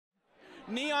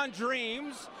Neon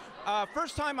Dreams.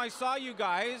 First time I saw you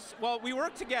guys, well, we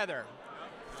worked together.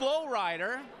 Flow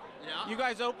Rider. Yeah. You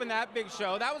guys opened that big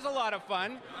show. That was a lot of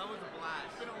fun. That was a blast.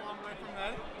 It's been a long way from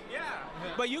then. Yeah.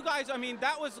 But you guys, I mean,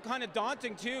 that was kind of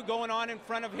daunting too, going on in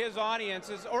front of his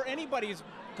audiences or anybody's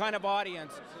kind of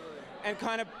audience. Absolutely. And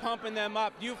kind of pumping them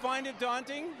up. Do you find it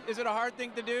daunting? Is it a hard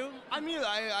thing to do? I mean,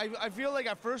 I feel like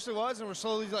at first it was, and we're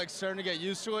slowly like starting to get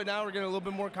used to it now. We're getting a little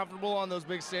bit more comfortable on those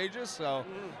big stages, so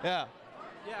yeah.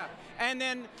 Yeah, and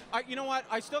then, you know what,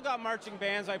 I still got marching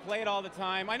bands, I play it all the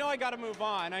time. I know I gotta move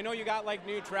on. I know you got like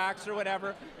new tracks or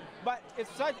whatever, but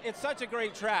it's such a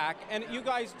great track, and you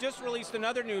guys just released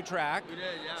another new track. We did,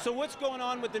 yeah. So what's going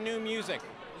on with the new music?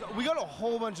 We got a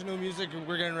whole bunch of new music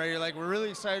we're getting ready. Like, we're really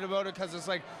excited about it because it's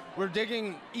like we're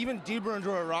digging even deeper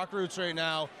into our rock roots right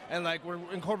now, and like we're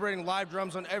incorporating live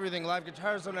drums on everything, live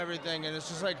guitars on everything, and it's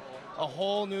just like a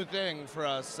whole new thing for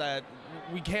us that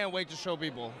we can't wait to show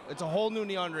people. It's a whole new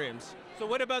Neon Dreams. So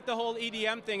what about the whole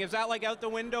EDM thing? Is that like out the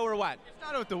window or what? It's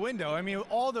not out the window. I mean,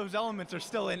 all those elements are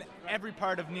still in every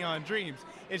part of Neon Dreams.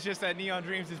 It's just that Neon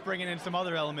Dreams is bringing in some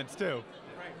other elements too.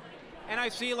 Right. And I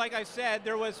see, like I said,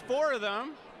 there was 4 of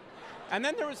them, and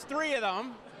then there was 3 of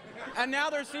them, and now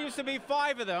there seems to be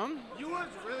 5 of them. You know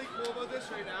what's really cool about this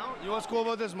right now? You know what's cool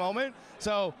about this moment?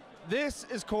 So this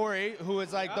is Corey, who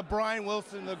is like the Brian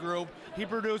Wilson of the group. He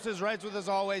produces, writes with us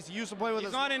always. He used to play with us.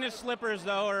 He's not in his slippers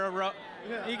though, or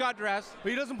he got dressed. But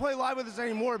he doesn't play live with us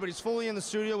anymore, but he's fully in the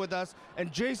studio with us.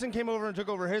 And Jason came over and took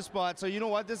over his spot. So you know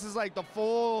what? This is like the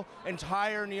full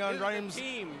entire Neon Dreams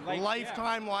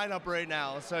lifetime lineup right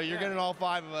now. So you're getting all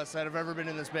 5 of us that have ever been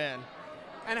in this band.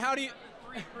 And how do you...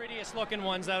 3 prettiest looking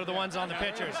ones out of the ones on the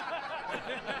pictures.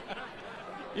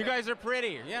 You guys are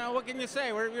pretty. You know, what can you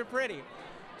say? We're pretty.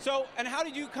 So, and how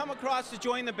did you come across to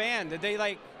join the band? Did they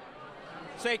like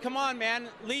say, come on, man,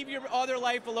 leave your other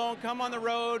life alone, come on the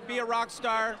road, be a rock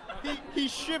star? He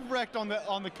shipwrecked on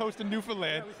the coast of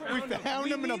Newfoundland. We found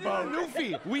him in a boat.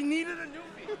 We needed a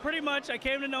newfie. Pretty much, I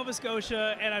came to Nova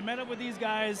Scotia and I met up with these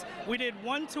guys. We did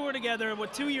one tour together,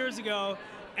 2 years ago,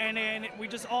 and then we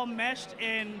just all meshed,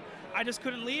 and I just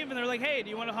couldn't leave, and they're like, hey, do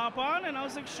you want to hop on? And I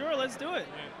was like, sure, let's do it.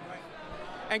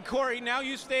 And Corey, now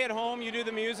you stay at home, you do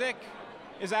the music.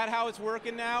 Is that how it's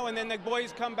working now? And then the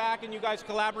boys come back and you guys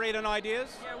collaborate on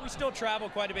ideas? Yeah, we still travel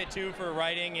quite a bit too for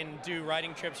writing and do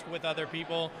writing trips with other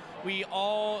people. We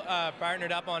all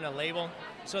partnered up on a label,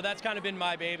 so that's kind of been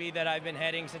my baby that I've been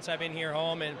heading since I've been here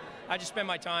home, and I just spend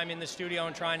my time in the studio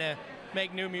and trying to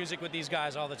make new music with these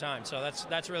guys all the time. So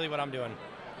that's really what I'm doing.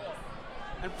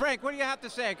 And Frank, what do you have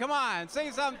to say? Come on, say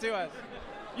something to us.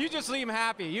 You just seem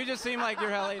happy. You just seem like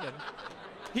you're elated.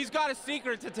 He's got a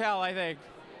secret to tell, I think.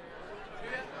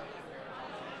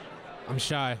 I'm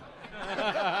shy.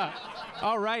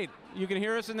 All right, you can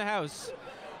hear us in the house.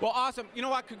 Well, awesome. You know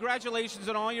what? Congratulations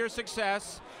on all your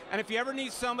success. And if you ever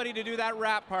need somebody to do that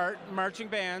rap part, marching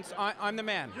bands, I'm the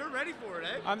man. You're ready for it,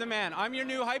 eh? I'm the man. I'm your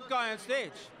new hype guy on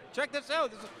stage. Check this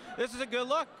out. This is a good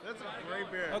look. That's a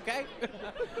great beer. Okay.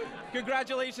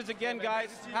 Congratulations again, guys.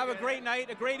 Have a great night,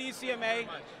 a great ECMA.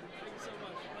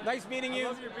 Nice meeting you. I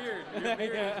love your beard. Your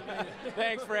beard.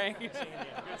 Thanks, Frank. Good seeing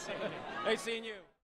you. Good seeing you. Nice seeing you.